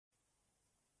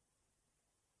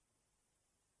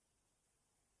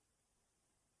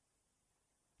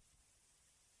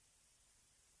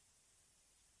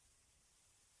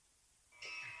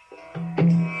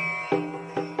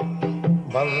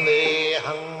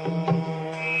Vandeham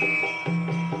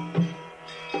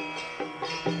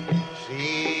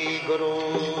Sri Guru.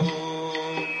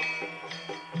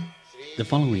 The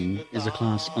following is a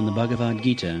class on the Bhagavad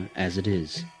Gita as it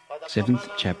is, 7th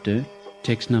chapter,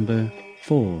 text number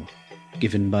 4,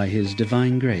 given by His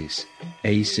Divine Grace,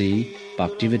 A.C.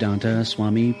 Bhaktivedanta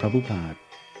Swami Prabhupada,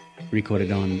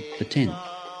 recorded on the 10th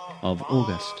of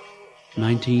August,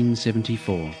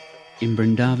 1974, in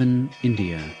Vrindavan,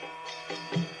 India.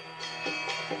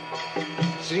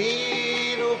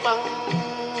 Sri Rupam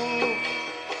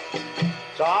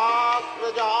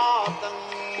Chakrajatam.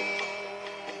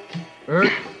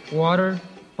 Earth, water,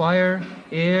 fire,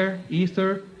 air,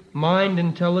 ether, mind,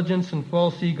 intelligence, and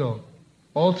false ego.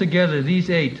 Altogether, these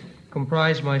 8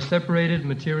 comprise my separated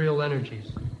material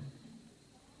energies.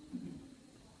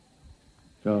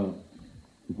 So,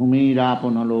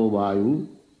 bhumirāpanalo vāyu,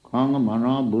 khang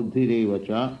mana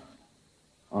buddhirevacha,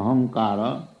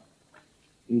 ahankara,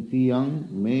 itiyang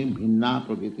me bhinna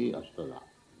prakriti astada.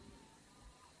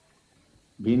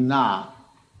 Bhinna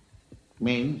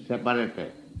means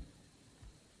separated.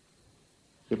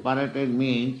 Separated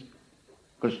means,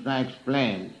 Krishna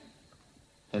explains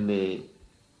in the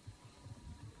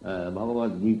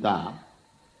Bhagavad Gita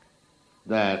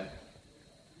that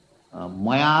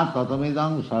Maya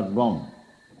tatamidang sarvam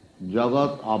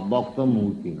jagat abhakta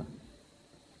murtina.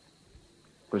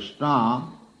 Krishna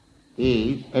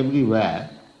is everywhere,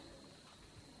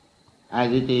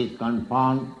 as it is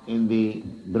confirmed in the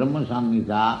Brahma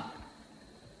Samhita,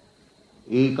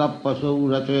 ekapasau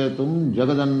rachayatum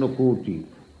jagadanna koti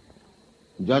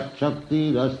jat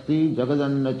shakti rasti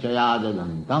jagadanna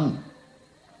chayajadantam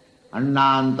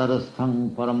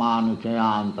annantarastham paramanu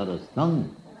chayantarastham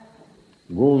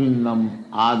govindam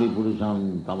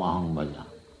adipurusham tamaham bhaja.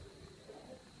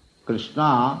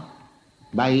 Krishna,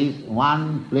 by his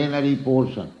one plenary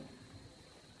portion,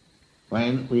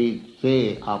 when we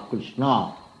say of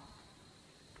Krishna,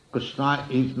 Krishna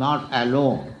is not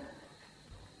alone.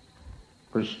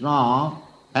 Krishna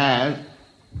has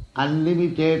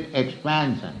unlimited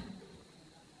expansion.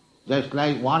 Just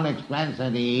like one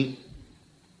expansion is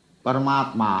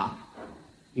Paramatma,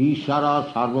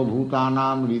 Ishara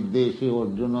Sarvabhutanam Riddeshe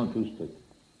Arjuna Tishtate.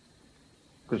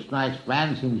 Krishna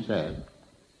expands himself.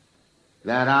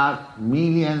 There are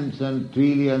millions and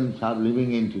trillions of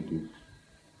living entities.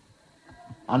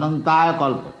 Anantaya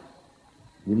Kalpa.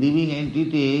 The living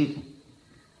entities,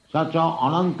 such an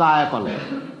Anantaya Kalpa.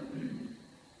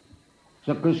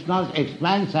 So Krishna's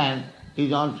expansion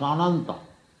is also Ananta.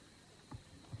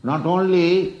 Not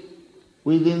only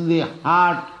within the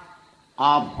heart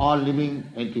of all living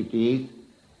entities,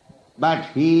 but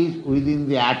he is within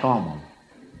the atom.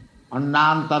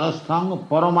 Annantarastham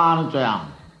paramanuchayam.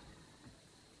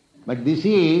 But this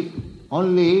is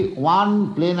only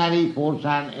one plenary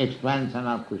portion expansion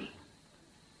of Krishna.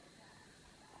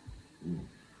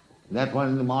 Therefore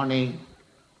in the morning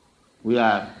we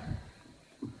are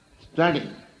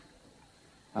studying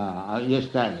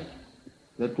yesterday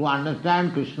that to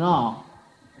understand Krishna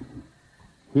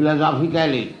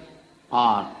philosophically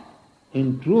or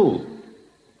in truth,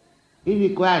 it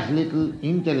requires little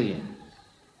intelligence.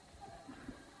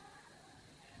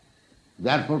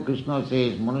 Therefore Krishna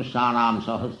says, Manusyanam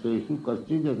sahasreshu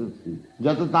kaschi jatati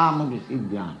jatatam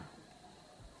visidhyam.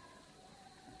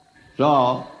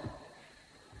 So,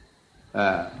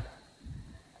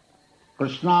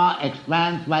 Krishna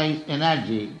expands by his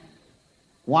energy,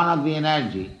 one of the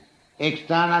energy,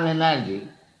 external energy.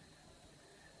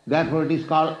 Therefore it is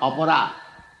called apara.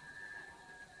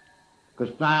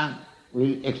 Krishna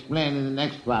will explain in the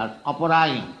next verse,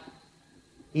 aparayam,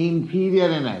 inferior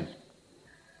energy.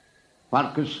 For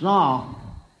Krishna,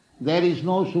 there is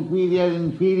no superior,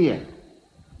 inferior.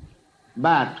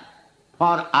 But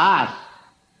for us,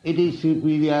 it is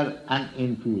superior and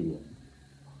inferior.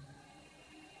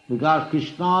 Because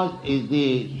Krishna is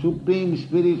the Supreme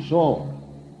Spirit Soul.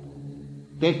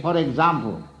 Take for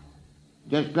example,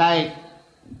 just like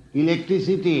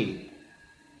electricity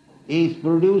is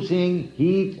producing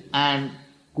heat and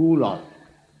cooler.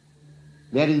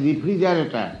 There is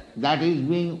refrigerator that is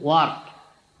being worked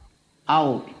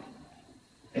out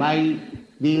by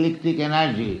the electric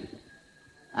energy,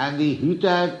 and the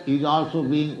heater is also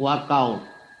being worked out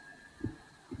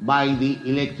by the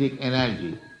electric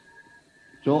energy.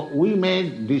 So we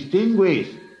may distinguish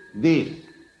this,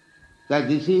 that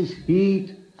this is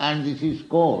heat and this is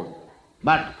cold.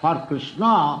 But for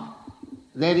Krishna,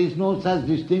 there is no such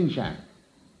distinction.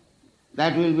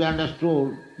 That will be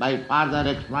understood by further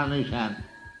explanation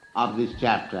of this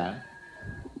chapter.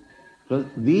 So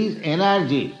these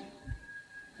energies,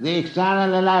 the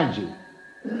external energy,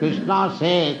 Krishna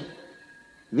says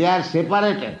they are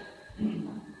separated.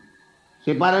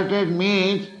 Separated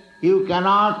means you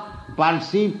cannot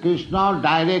perceive Krishna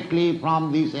directly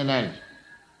from this energy.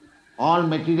 All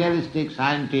materialistic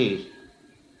scientists,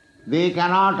 they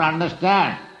cannot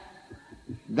understand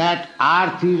that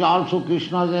earth is also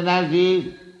Krishna's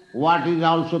energy, water is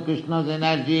also Krishna's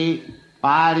energy,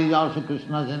 fire is also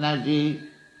Krishna's energy.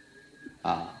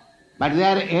 But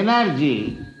their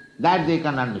energy, that they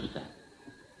can understand.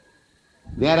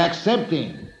 They are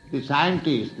accepting, the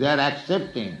scientists, they are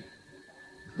accepting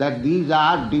that these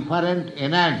are different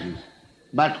energies,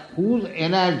 but whose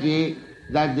energy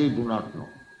that they do not know.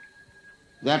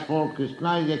 Therefore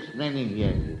Krishna is explaining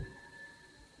here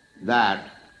that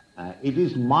it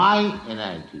is my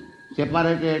energy,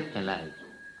 separated energy.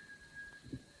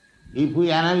 If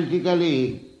we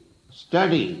analytically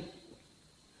study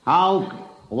how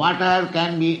water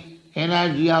can be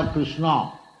energy of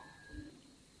Krishna,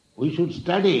 we should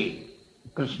study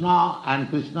Krishna and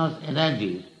Krishna's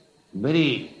energies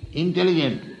very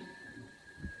intelligently.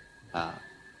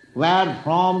 Where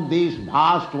from this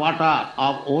vast water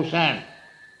of ocean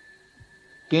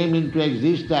came into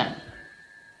existence.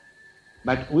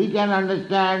 But we can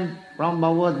understand from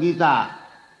Bhagavad Gita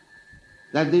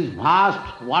that this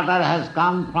vast water has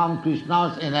come from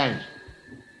Krishna's energy.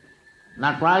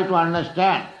 Now try to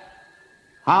understand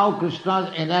how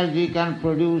Krishna's energy can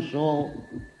produce so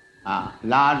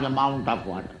large amount of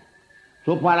water.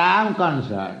 So far I am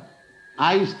concerned,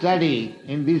 I study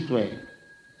in this way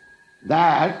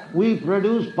that we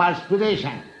produce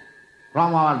perspiration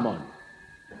from our body.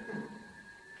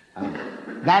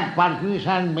 That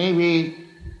perspiration may be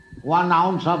 1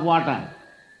 ounce of water,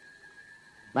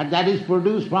 but that is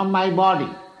produced from my body.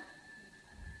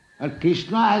 But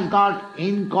Krishna has got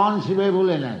inconceivable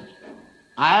energy.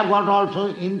 I have got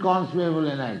also inconceivable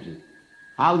energy.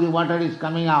 How the water is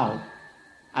coming out,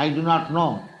 I do not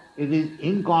know. It is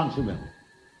inconceivable.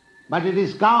 But it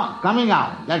is coming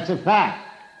out, that's a fact.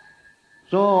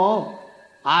 So,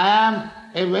 I am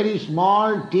a very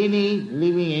small, teeny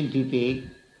living entity.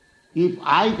 If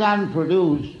I can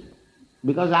produce,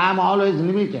 because I am always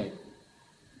limited,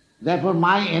 therefore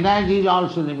my energy is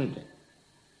also limited.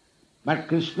 But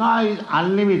Krishna is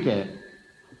unlimited,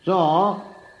 so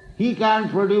he can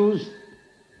produce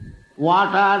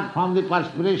water from the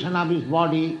perspiration of his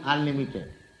body unlimited.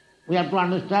 We have to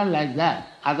understand like that.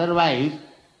 Otherwise,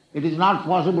 it is not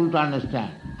possible to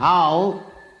understand how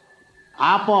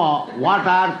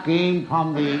water came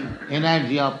from the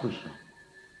energy of Krishna.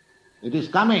 It is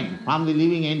coming from the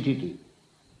living entity.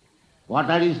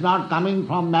 Water is not coming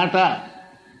from matter.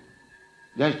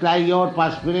 Just like your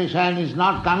perspiration is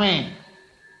not coming.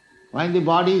 When the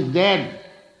body is dead,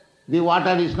 the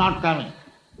water is not coming.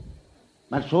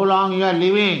 But so long you are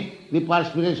living, the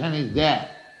perspiration is there.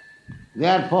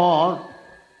 Therefore,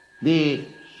 the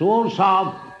source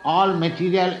of all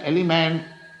material elements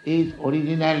is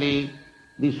originally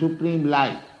the supreme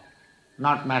life,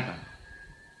 not matter.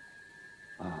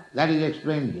 That is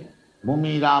explained here.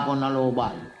 Bhumi, Rapo, Nalo,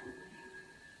 Vayu.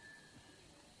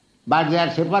 But they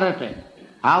are separated.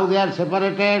 How they are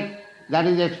separated, that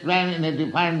is explained in a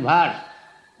defined verse.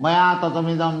 Maya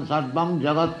tatamidam sarvam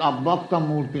jagat abbakta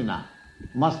murtina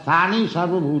masthani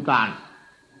sarva bhutan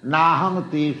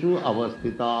naham teshu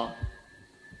avastita.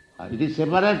 It is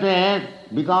separated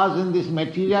because in this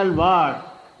material world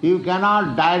you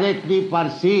cannot directly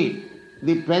perceive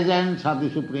the presence of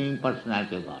the Supreme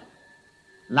Personality of God.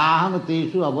 Naham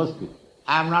teshu avastita.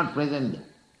 I am not present there.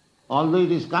 Although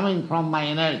it is coming from my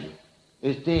energy,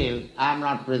 still I am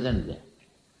not present there.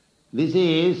 This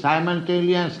is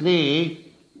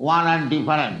simultaneously one and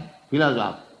different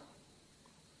philosophy.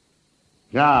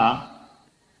 Here,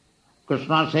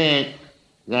 Krishna said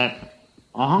that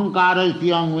ahankara iti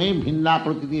angve bhinna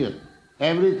prakriti.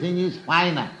 Everything is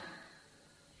finite.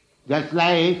 Just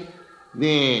like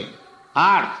the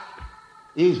earth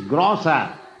is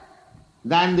grosser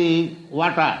than the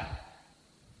water.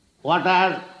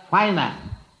 Water finite.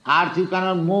 Earth you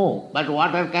cannot move, but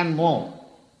water can move.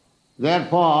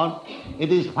 Therefore,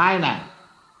 it is finite.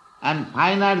 And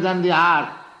finer than the earth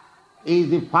is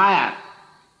the fire.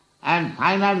 And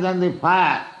finer than the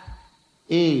fire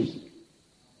is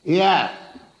air.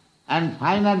 And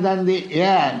finer than the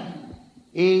air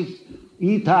is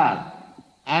ether.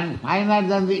 And finer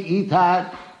than the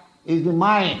ether is the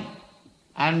mind.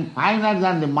 And finer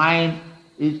than the mind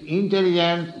is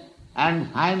intelligence.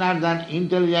 And finer than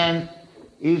intelligence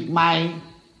is my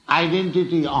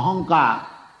identity, ahankar.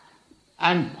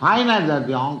 And finer than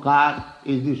the ahankar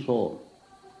is the soul.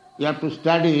 You have to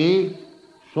study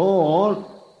soul,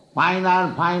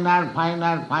 finer, finer,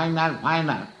 finer, finer,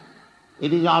 finer.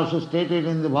 It is also stated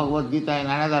in the Bhagavad Gita in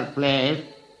another place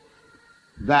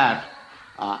that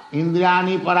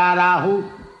Indriyani pararahu,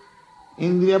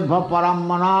 Indriyabha param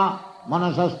mana,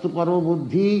 manasastu paro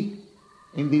buddhi,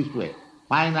 in this way,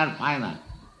 finer.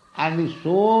 And the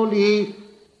soul is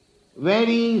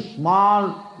very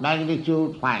small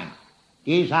magnitude fine.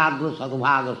 Keshagra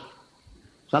satubhagas,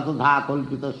 satudha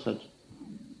kalpitas.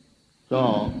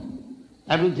 So,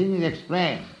 everything is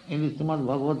explained in the Srimad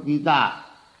Bhagavad Gita.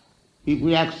 If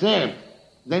we accept,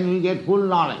 then we get full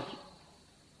knowledge.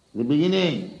 The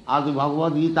beginning of the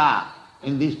Bhagavad Gita,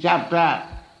 in this chapter,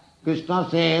 Krishna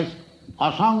says,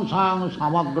 asangsang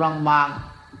samagrang mang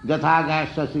jatha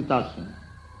gasya sitasya.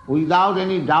 Without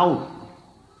any doubt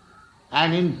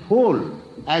and in full,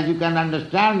 as you can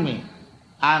understand me,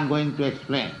 I am going to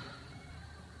explain.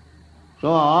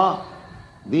 So,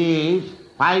 these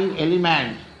 5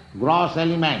 elements, gross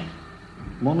elements,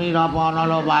 mumira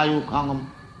panalo vayu kham,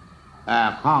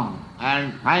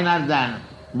 and finer than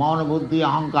mana buddhi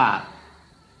ahankar,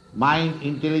 mind,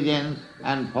 intelligence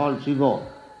and false ego.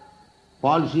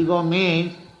 False ego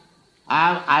means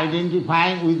I am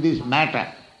identifying with this matter,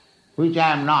 which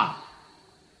I am not.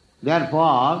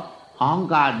 Therefore,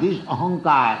 ahankar, this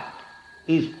ahankar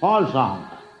is false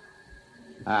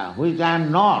ahankar, which I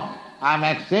am not. I am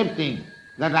accepting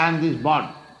that I am this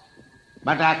body,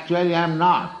 but actually I am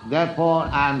not. Therefore,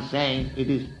 I am saying it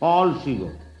is false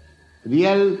ego.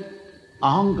 Real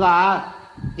ahankar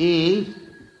is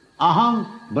aham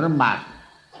brahmasmi.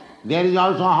 There is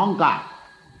also ahankar.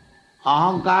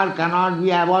 Ahankar cannot be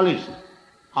abolished.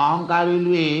 Ahankar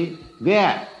will be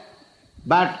there.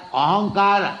 But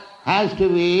ahankar has to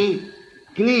be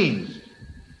cleansed.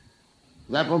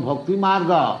 Therefore, bhakti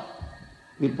marga,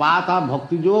 the path of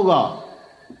bhakti yoga,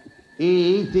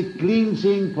 is the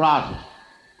cleansing process,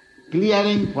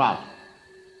 clearing process.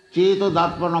 Cheto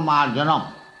datpana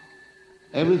marjanam.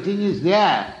 Everything is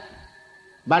there,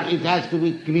 but it has to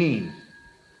be cleansed.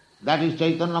 That is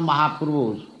Chaitanya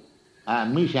Mahaprabhu's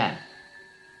mission.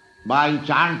 By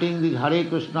chanting the Hare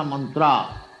Krishna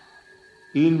mantra,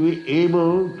 you will be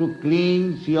able to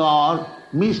cleanse your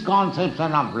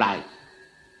misconception of life.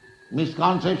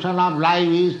 Misconception of life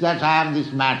is that I am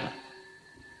this matter.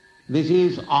 This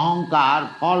is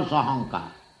ahankar, false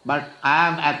ahankar. But I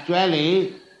am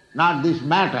actually not this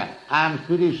matter. I am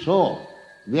spirit soul.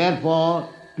 Therefore,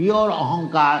 pure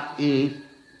ahankar is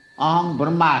aham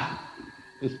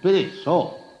brahmasmi, spirit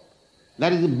soul.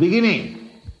 That is the beginning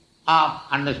of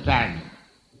understanding.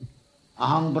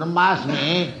 Aham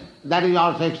brahmasmi, that is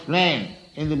also explained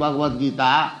in the Bhagavad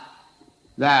Gita,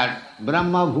 that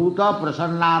Brahma bhuta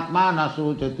prasannatma na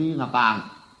sochati na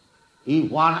kam. If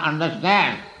one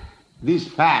understands this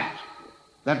fact,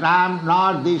 that I am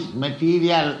not this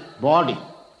material body,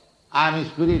 I am a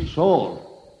spirit soul,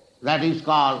 that is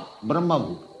called Brahma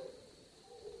bhuta.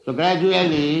 So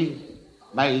gradually,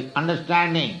 by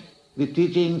understanding the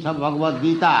teachings of Bhagavad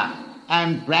Gita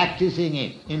and practicing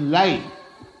it in life,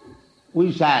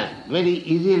 we shall very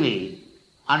easily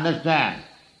understand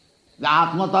the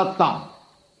Atma Tattva.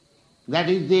 That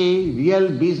is the real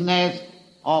business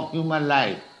of human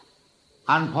life.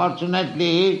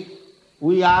 Unfortunately,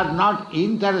 we are not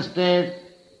interested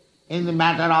in the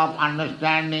matter of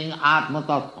understanding Atma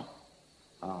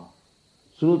Tattva.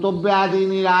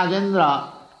 Srutobhyadini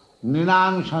Rajendra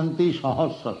Ninam Shanti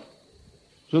Sahasra.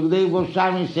 Sukadeva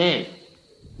Goswami says,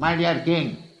 my dear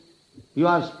king, you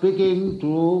are speaking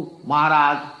to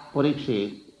Maharaj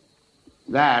Parikshit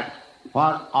that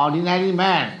for ordinary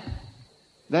man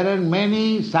there are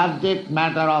many subject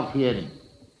matter of hearing.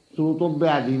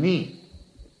 Srutobhyadini.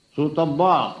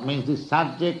 Srutobhya means the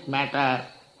subject matter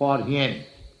for hearing.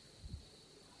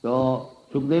 So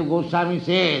Sukadeva Goswami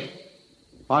says,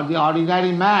 for the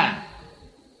ordinary man,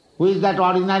 who is that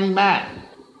ordinary man?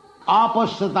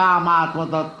 Apasyatam atma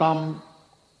tattvam.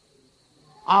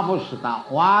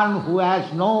 Apasyatam, one who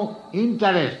has no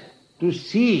interest to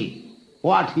see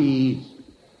what he is.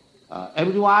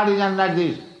 Everyone is under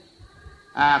this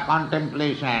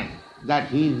contemplation that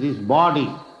he is this body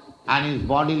and his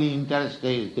bodily interest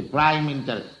is the prime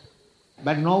interest.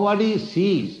 But nobody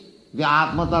sees the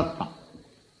Atma Tattva.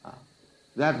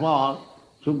 Therefore,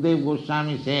 Sukadeva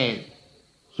Goswami says,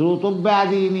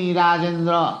 Srutobhyadini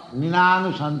Rajendra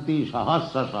Ninanu Santi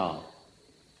Sahasrasa.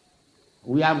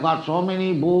 We have got so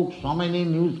many books, so many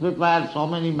newspapers, so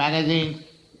many magazines.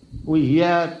 We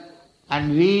hear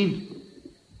and read,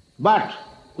 but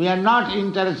we are not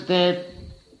interested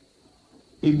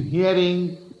in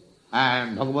hearing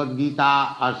Bhagavad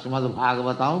Gita or Srimad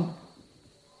Bhagavatam,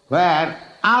 where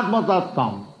Atma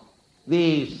Tattvam,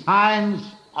 the science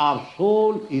of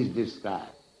soul, is described.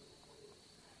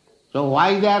 So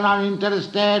why they are not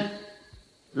interested?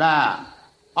 La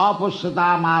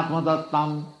apashyatam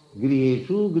atmatattam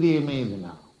griheshu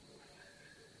grihemedana.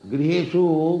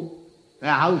 Griheshu, a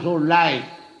household life,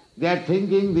 they are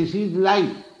thinking this is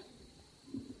life.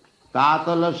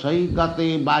 Tatala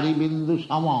saikate baribindu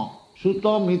sama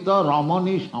suto mita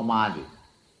ramani samaji.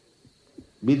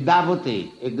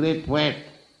 Vidyapati, a great poet,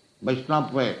 Vaishnava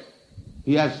poet,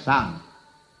 he has sung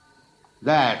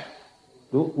that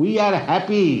we are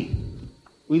happy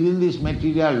within this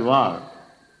material world.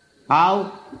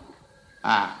 How?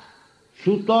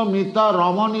 Suta mita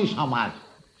ramani samaj.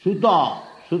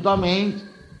 Suta means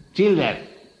children,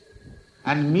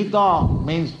 and mita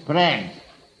means friends,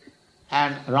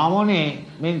 and ramani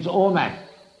means woman.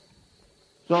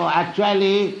 So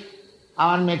actually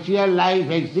our material life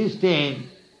existing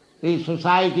is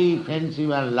society,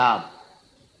 friendship and love.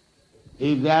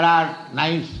 If there are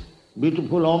nice,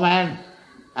 beautiful women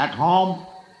at home,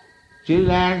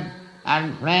 children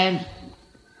and friends,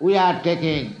 we are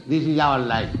taking, this is our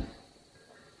life.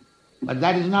 But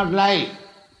that is not life.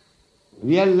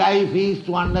 Real life is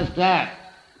to understand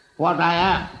what I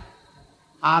am.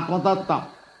 Atma-tattam.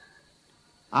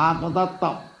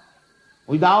 Atma-tattam.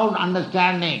 Without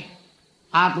understanding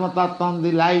Atma-tattam,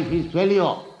 the life is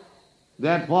failure.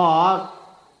 Therefore,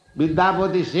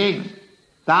 Vidyapati sings,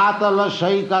 Tatala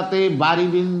saikate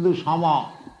baribindu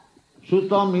sama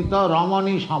suta mita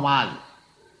ramani samaj.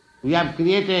 We have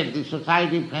created the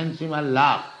society, friendship and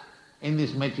love in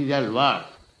this material world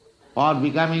for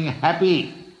becoming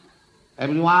happy.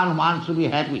 Everyone wants to be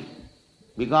happy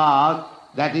because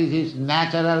that is his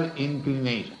natural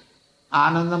inclination.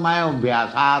 Anandamaya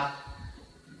abhyasat.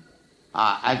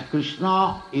 As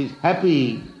Krishna is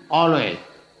happy always,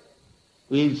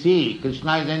 we will see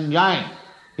Krishna is enjoying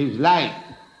his life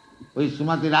with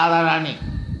Srimati Radharani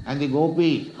and the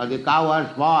gopis or the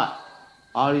cowherd's boy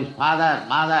or his father,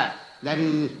 mother, that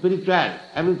is spiritual,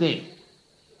 everything.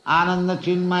 Ananda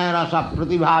chinmaya rasa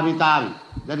pratibhavitavi,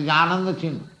 that is Ananda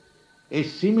chinmaya. A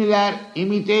similar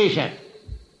imitation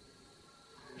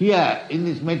here in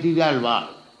this material world,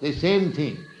 the same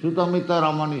thing, sutamita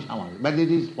ramani samaj, but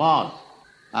it is false.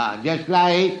 Just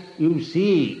like you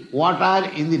see water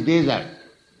in the desert.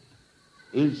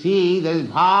 You see there is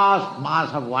vast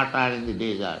mass of water in the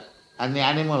desert and the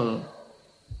animal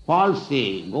falls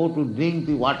sick, go to drink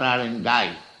the water and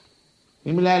die.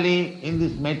 Similarly, in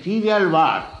this material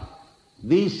world,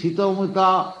 this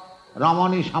sitamita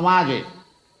ramani samaje,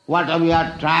 what we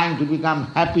are trying to become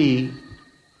happy,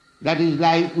 that is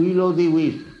like will o' the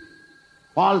wisp,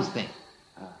 false thing.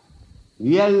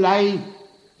 Real life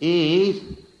is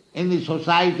in the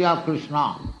society of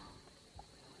Krishna.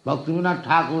 Bhaktivinoda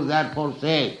Thakur therefore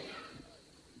says,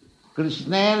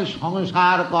 Krishner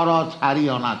sangsar karo chari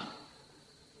onas.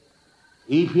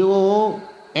 If you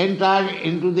enter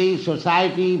into the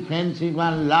society, friendship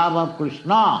and love of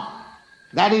Krishna,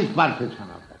 that is perfection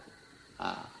of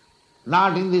life.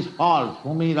 Not in this false,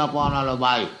 humir upon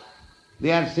alabai.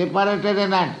 They are separated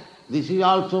energy. This is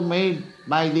also made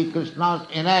by the Krishna's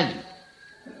energy.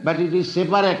 But it is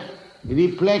separate,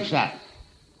 reflection,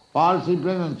 false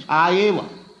reflection, chayeva.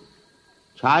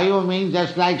 Chayeva means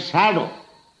just like shadow,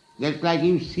 just like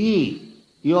you see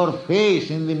your face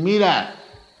in the mirror,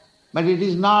 but it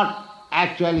is not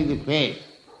actually the face.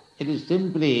 It is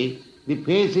simply the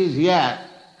face is here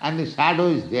and the shadow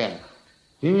is there.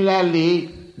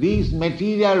 Similarly, this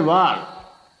material world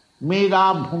made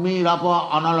of bhumi, rapa,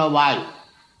 anala, vayu,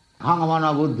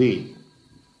 hangamana, buddhi,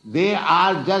 they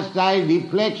are just like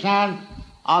reflection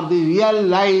of the real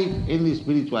life in the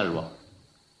spiritual world.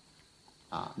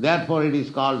 Therefore it is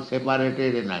called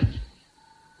separated energy.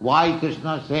 Why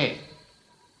Krishna says?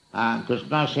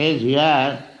 Krishna says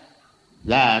here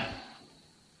that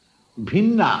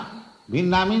bhinna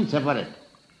means separate.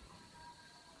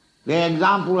 The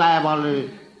example I have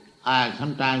already,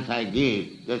 sometimes I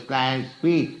give, just like I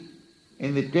speak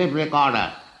in the tape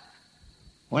recorder.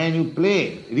 When you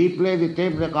replay the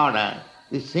tape recorder,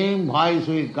 the same voice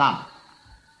will come.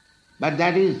 But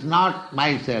that is not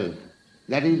myself.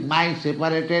 That is my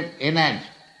separated energy.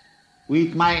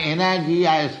 With my energy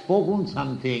I have spoken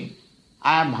something,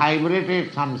 I have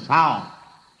vibrated some sound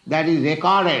that is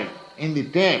recorded in the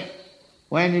tape.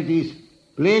 When it is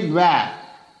played back,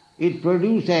 it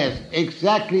produces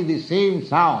exactly the same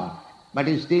sound, but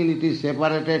still it is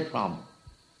separated from.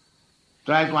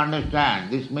 Try to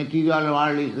understand, this material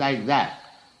world is like that.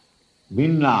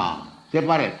 Bhinna,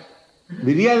 separate.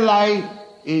 The real life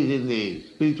is in the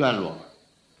spiritual world.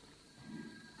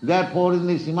 Therefore in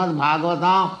the Srimad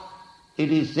Bhagavatam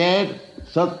it is said,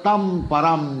 Sattam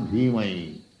Param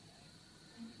Dhimai.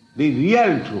 The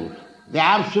real truth, the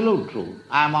absolute truth.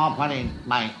 I am offering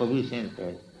my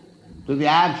obeisances to the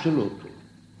absolute truth.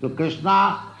 So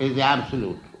Krishna is the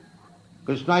absolute truth.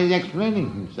 Krishna is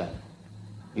explaining himself.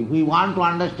 If we want to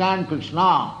understand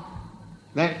Krishna,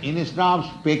 then instead of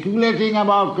speculating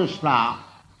about Krishna,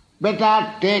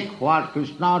 better take what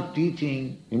Krishna is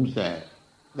teaching himself.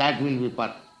 That will be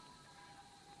perfect.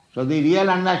 So the real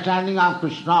understanding of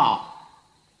Krishna,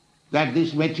 that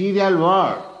this material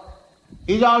world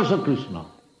is also Krishna.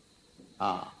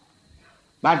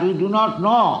 But we do not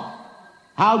know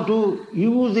how to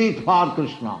use it for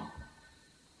Krishna.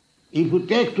 If we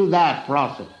take to that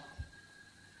process,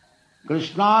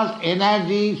 Krishna's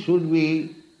energy should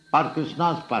be for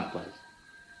Krishna's purpose.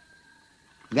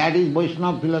 That is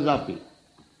Vaishnava philosophy.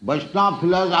 Vaishnava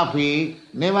philosophy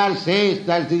never says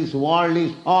that this world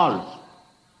is false.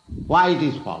 Why it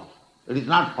is false? It is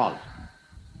not false.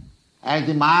 As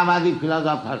the Mayavadi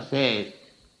philosopher says,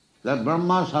 that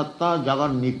Brahma Sattva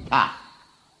Jagan Mithya.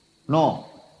 No.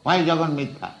 Why Jagan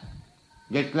Mithya?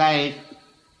 Just like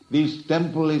this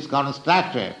temple is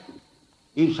constructed.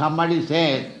 If somebody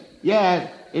says,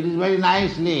 yes, it is very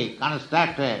nicely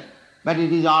constructed, but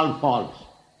it is all false,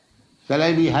 shall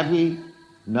I be happy?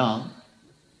 No.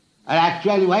 And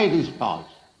actually why it is false?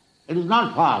 It is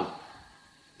not false.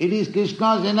 It is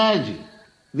Krishna's energy,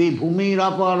 the Bhumi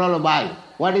Rapa.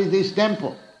 What is this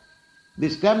temple?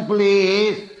 This temple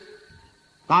is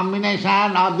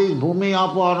combination of this Bhumi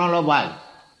Rapa.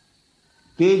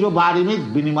 Tejo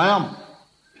Barimit Binimayam.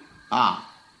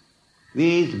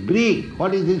 This brick,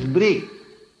 what is this brick?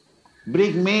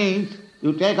 Brick means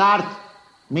you take earth,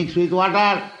 mix with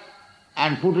water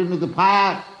and put it into the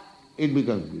fire, it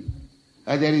becomes brick.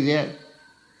 There is air.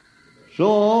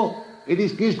 So, it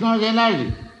is Krishna's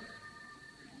energy.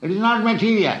 It is not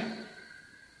material.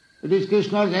 It is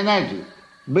Krishna's energy.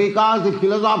 Because the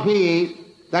philosophy is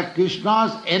that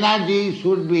Krishna's energy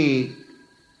should be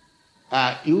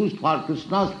used for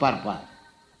Krishna's purpose.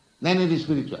 Then it is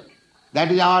spiritual.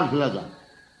 That is our philosophy.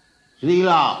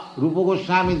 Srila Rupa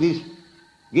Goswami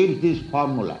gives this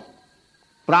formula.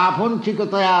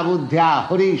 Prapanchikataya buddhya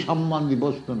hari sambandhi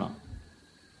vastuna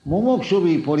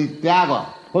mumukshuvi parityaga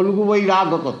phalgu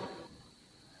vairaga kat.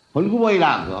 Phalgu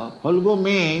vairaga, phalgu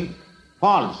means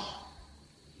false.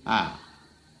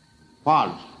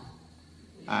 False.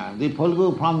 The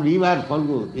Phalgu from river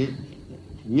Phalgu.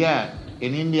 Here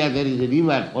in India there is a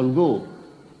river Phalgu.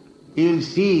 You will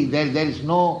see that there is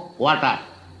no water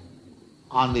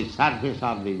on the surface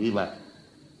of the river.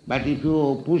 But if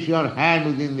you push your hand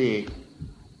within the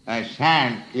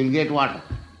sand, you will get water.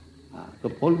 So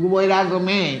Phalgu Vairaga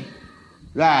means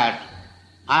that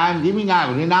I am giving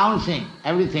up, renouncing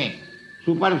everything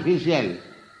superficial.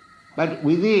 But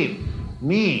within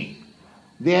me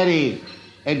there is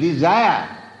a desire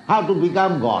how to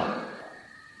become God.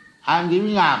 I am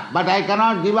giving up, but I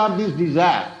cannot give up this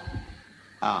desire.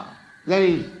 There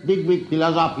is big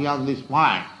philosophy on this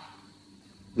point.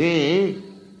 They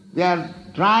are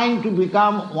trying to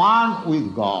become one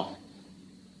with God.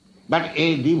 But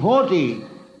a devotee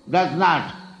does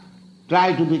not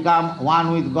try to become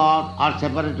one with God or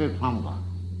separated from God.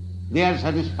 They are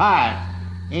satisfied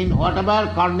in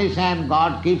whatever condition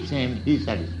God keeps him, he is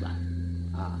satisfied.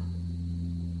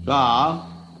 So,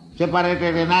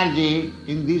 separated energy,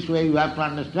 in this way you have to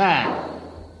understand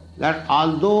that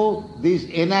although this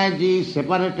energy is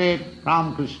separated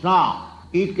from Krishna,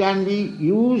 it can be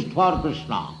used for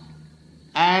Krishna.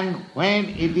 And when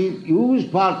it is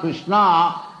used for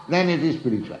Krishna, then it is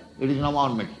spiritual. It is no more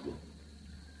material.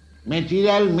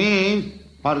 Material means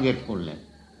forgetfulness.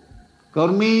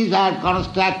 Karmis are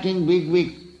constructing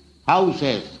big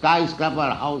houses,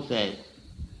 skyscraper houses.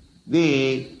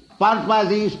 The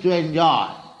purpose is to enjoy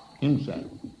himself.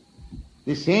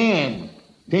 The same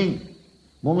thing,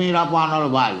 Bhumi Rapa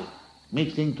Vayu,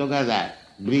 mixing together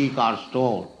brick or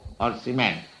stone or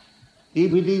cement.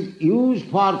 If it is used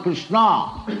for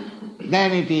Krishna,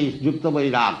 then it is Yukta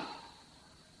Vairag.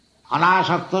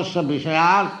 Anasaktasya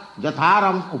Vishayar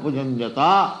Jatharam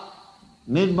Upajanjata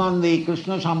Nirbandhi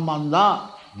Krishna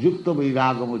Sambandha Yukta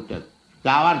Vairagam Uchyate.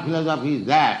 Our philosophy is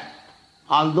that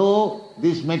although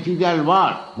this material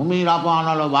world, Bhumi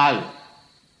Rapa Vayu,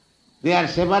 they are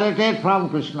separated from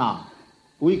Krishna,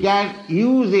 we can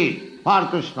use it for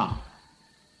Krishna.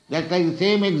 That's like the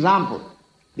same example.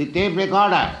 The tape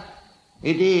recorder,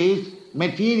 it is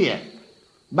material,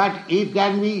 but it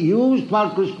can be used for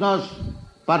Krishna's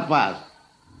purpose.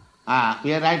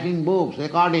 We are writing books,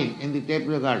 recording in the tape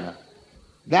recorder.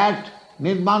 That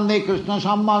Nirbandhe Krishna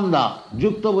Sambandha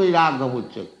Yukta Vairagya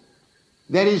Uchyate.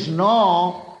 There is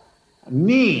no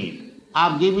need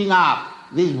of giving up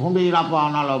this Bhumi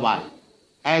Rapa Vayu.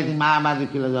 as the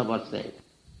Mahavadi philosopher said.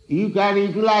 You can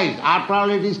utilize, after all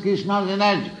it is Krishna's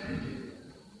energy.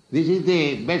 This is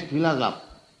the best philosophy.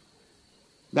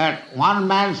 That one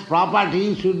man's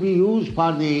property should be used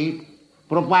for the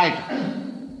proprietor.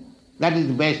 That is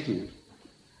the best use.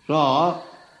 So,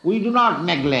 we do not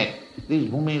neglect this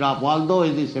Bhumi-Rapa, although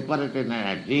it is separated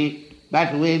energy,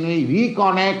 but when we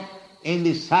reconnect in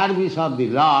the service of the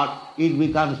Lord, it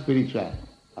becomes spiritual.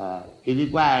 It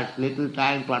requires little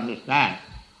time to understand.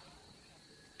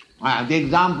 The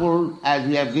example, as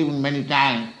we have given many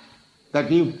times, that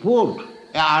you put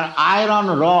an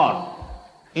iron rod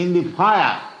in the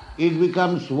fire, it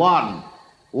becomes warm,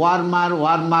 warmer,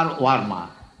 warmer, warmer.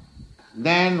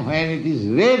 Then when it is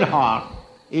red hot,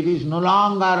 it is no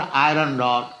longer iron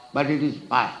rod, but it is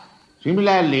fire.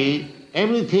 Similarly,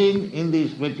 everything in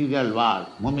this material world,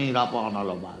 Bhumi, Rapa,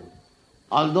 Analabhava,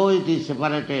 although it is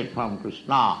separated from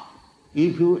Krishna,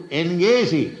 if you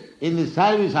engage it in the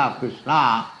service of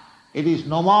Krishna, it is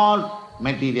no more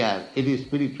material, it is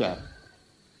spiritual.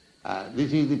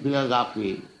 This is the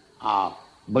philosophy of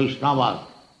Vaishnavas.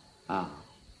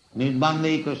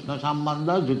 Nirbandhe Krishna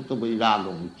Sambandha Jukta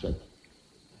Vairagam Uchyate.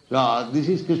 So this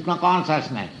is Krishna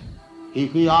consciousness.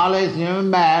 If we always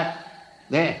remember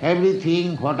that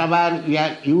everything, whatever we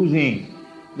are using,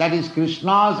 that is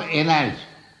Krishna's energy.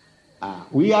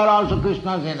 We are also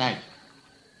Krishna's energy.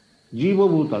 Jiva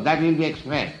Bhuta, that will be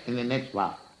explained in the next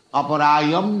part.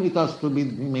 Aparayam itastu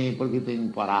vidhime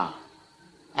prakritim para.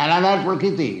 Another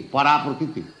prakriti, para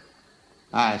prakriti.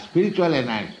 Spiritual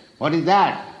energy. What is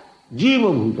that?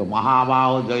 Jiva Bhuta,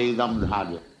 Mahabhava Jayidam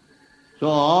Dharya.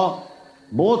 So,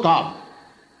 both of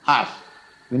us,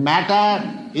 the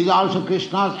matter is also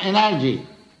Krishna's energy,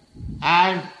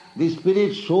 and the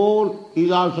spirit soul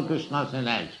is also Krishna's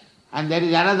energy. And there is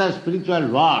another spiritual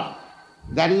world,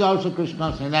 that is also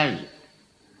Krishna's energy.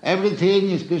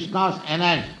 Everything is Krishna's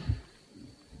energy.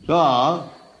 So,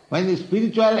 when the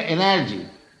spiritual energy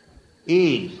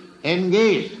is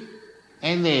engaged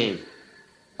in the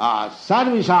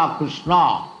service of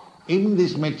Krishna, in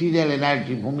this material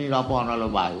energy, Bhumi, Rapa,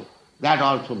 Analabhava, that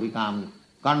also becomes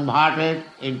converted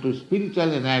into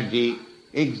spiritual energy,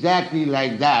 exactly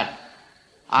like that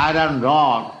iron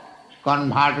rod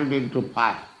converted into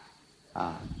fire.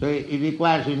 So it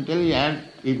requires intelligence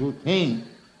if you think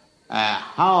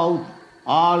how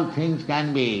all things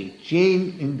can be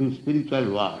changed into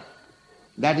spiritual world.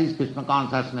 That is Krishna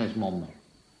consciousness movement.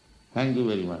 Thank you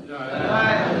very much.